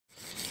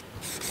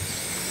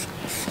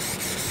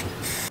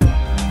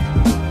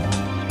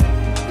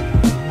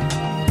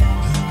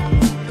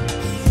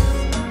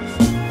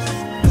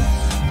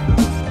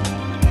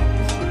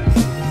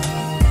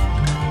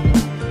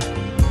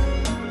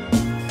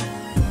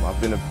I've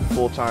been a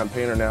full-time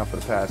painter now for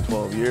the past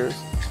 12 years.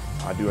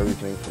 I do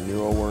everything from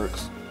mural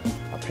works.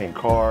 I paint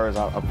cars.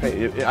 I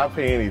paint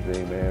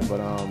anything, man. But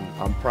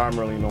I'm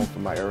primarily known for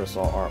my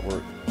aerosol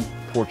artwork,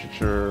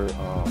 portraiture,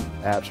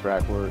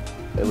 abstract work,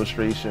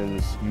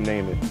 illustrations, you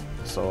name it.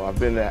 So I've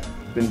been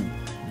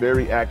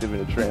very active in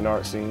the trend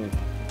art scene.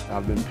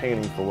 I've been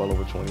painting for well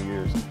over 20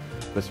 years.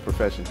 This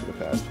profession for the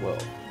past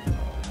 12.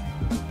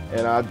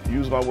 And I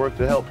use my work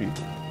to help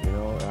people, you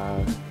know,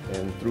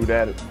 and through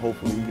that,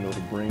 hopefully, you know, to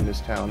bring this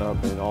town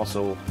up and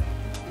also,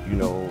 you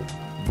know,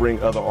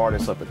 bring other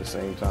artists up at the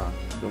same time.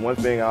 The one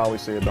thing I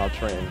always say about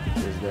Trend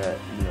is that,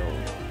 you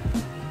know,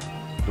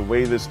 the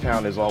way this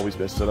town has always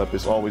been set up,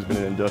 it's always been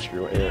an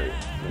industrial area,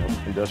 you know,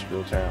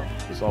 industrial town.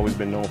 It's always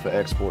been known for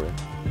exporting.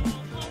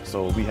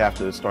 So we have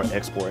to start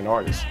exporting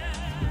artists.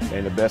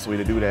 And the best way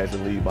to do that is to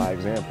lead by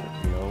example.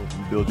 You know,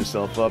 you build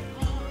yourself up,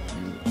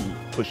 you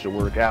push your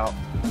work out,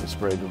 and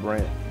spread your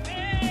brand.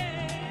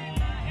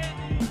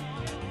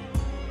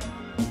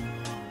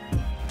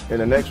 In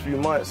the next few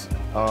months,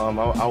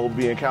 I will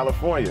be in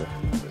California,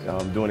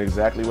 doing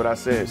exactly what I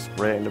said,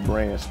 spreading the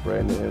brand,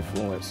 spreading the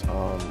influence.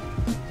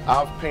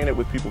 I've painted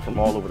with people from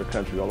all over the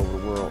country, all over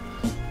the world,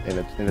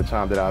 in the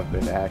time that I've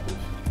been active.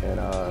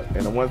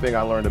 And the one thing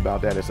I learned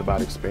about that is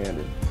about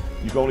expanding.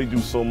 You can only do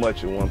so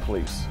much in one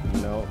place, you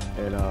know?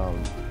 And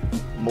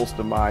most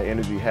of my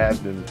energy has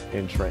been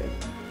in Trend.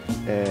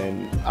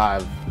 And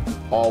I've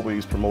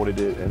always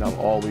promoted it, and I've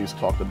always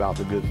talked about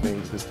the good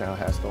things this town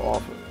has to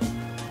offer.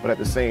 But at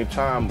the same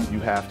time, you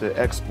have to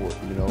export,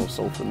 you know?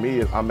 So for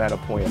me, I'm at a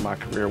point in my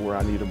career where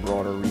I need a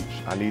broader reach.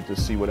 I need to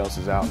see what else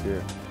is out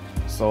there.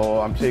 So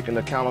I'm taking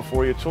the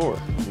California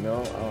tour, you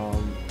know?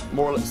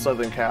 More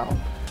Southern Cal,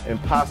 and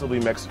possibly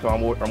Mexico.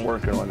 I'm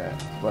working on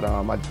that. But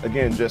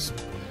again, just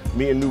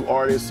meeting new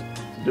artists,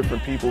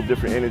 different people,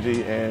 different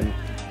energy, and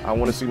I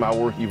want to see my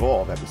work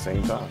evolve at the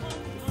same time.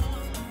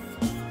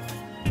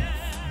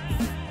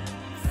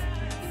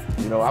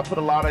 You know, I put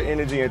a lot of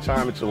energy and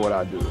time into what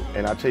I do,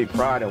 and I take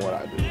pride in what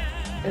I do.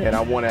 And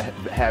I want to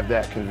have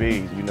that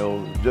conveyed, you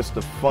know, just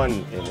the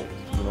fun in it,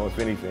 you know, if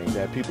anything,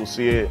 that people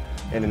see it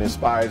and it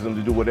inspires them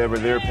to do whatever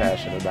they're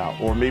passionate about,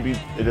 or maybe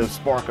it'll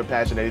spark a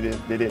passion they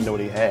didn't know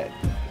they had,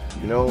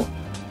 you know.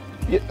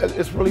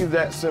 It's really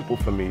that simple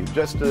for me,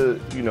 just to,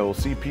 you know,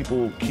 see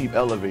people keep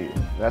elevating.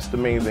 That's the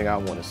main thing I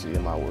want to see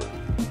in my work.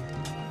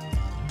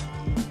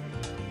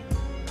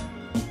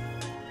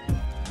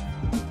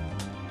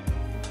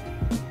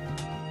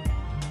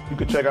 You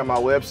can check out my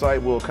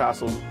website,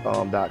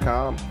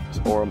 willkasso.com,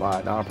 or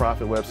my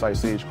nonprofit website,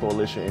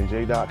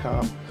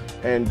 sagecoalitionnj.com,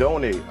 and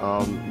donate.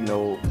 You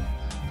know,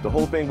 the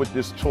whole thing with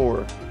this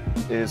tour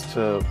is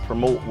to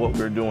promote what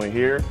we're doing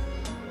here,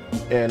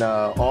 and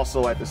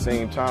also at the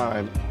same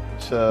time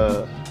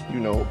to, you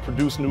know,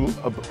 produce a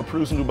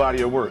new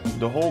body of work.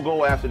 The whole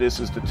goal after this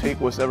is to take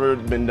what's ever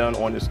been done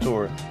on this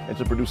tour and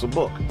to produce a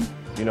book.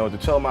 You know, to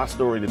tell my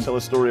story, to tell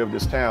a story of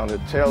this town, to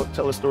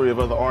tell a story of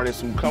other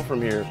artists who come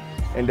from here,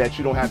 and that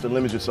you don't have to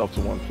limit yourself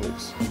to one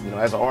place. You know,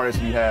 as an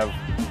artist, you have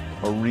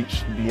a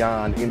reach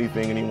beyond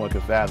anything anyone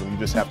can fathom. You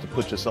just have to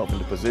put yourself in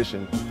the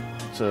position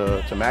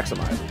to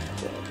maximize it.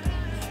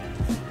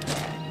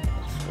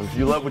 So, if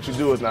you love what you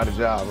do, it's not a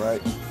job,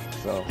 right?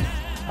 So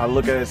I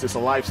look at it as it's a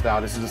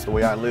lifestyle. This is just the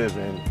way I live,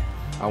 and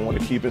I want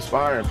to keep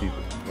inspiring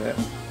people. Yeah.